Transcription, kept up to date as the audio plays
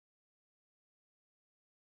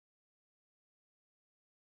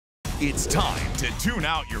It's time to tune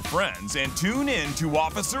out your friends and tune in to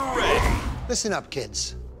Officer Ray. Listen up,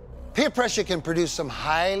 kids. Peer pressure can produce some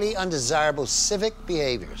highly undesirable civic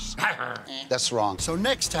behaviors. That's wrong. So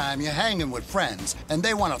next time you're hanging with friends and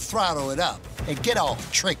they want to throttle it up and get all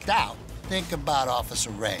tricked out, think about Officer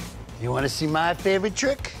Ray. You want to see my favorite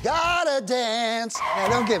trick? Gotta dance. Now,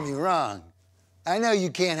 don't get me wrong. I know you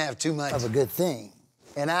can't have too much of a good thing.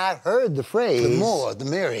 And I've heard the phrase, the more, the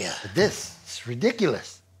merrier. But this is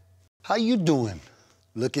ridiculous. How you doing?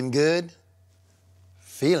 Looking good?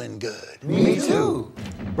 Feeling good? Me too.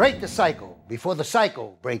 Break the cycle before the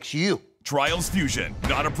cycle breaks you. Trials Fusion,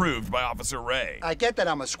 not approved by Officer Ray. I get that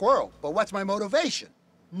I'm a squirrel, but what's my motivation?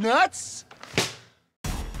 Nuts?